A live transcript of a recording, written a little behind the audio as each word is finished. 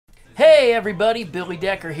Hey everybody, Billy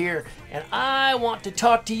Decker here, and I want to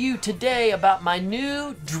talk to you today about my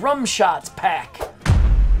new Drumshotz pack.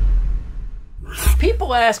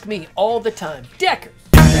 People ask me all the time, Decker,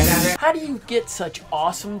 how do you get such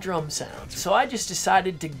awesome drum sounds? So I just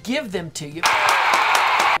decided to give them to you.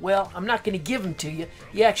 Well, I'm not going to give them to you.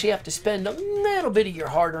 You actually have to spend a little bit of your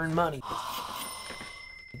hard-earned money.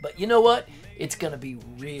 But you know what? It's going to be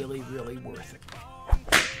really, really worth it.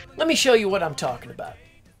 Let me show you what I'm talking about.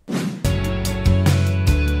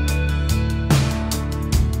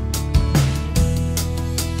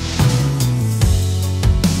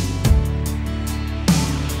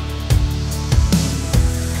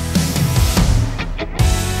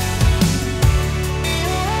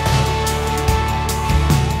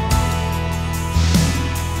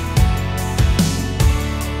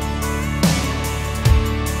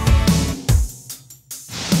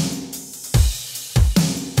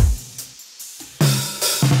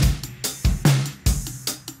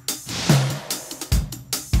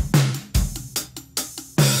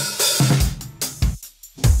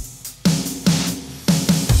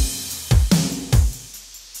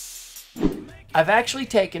 I've actually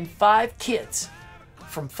taken 5 kits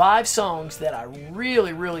from 5 songs that I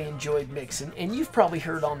really, really enjoyed mixing, and you've probably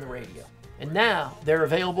heard on the radio. And now they're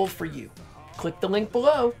available for you. Click the link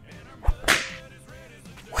below.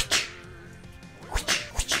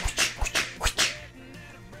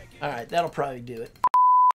 All right, that'll probably do it.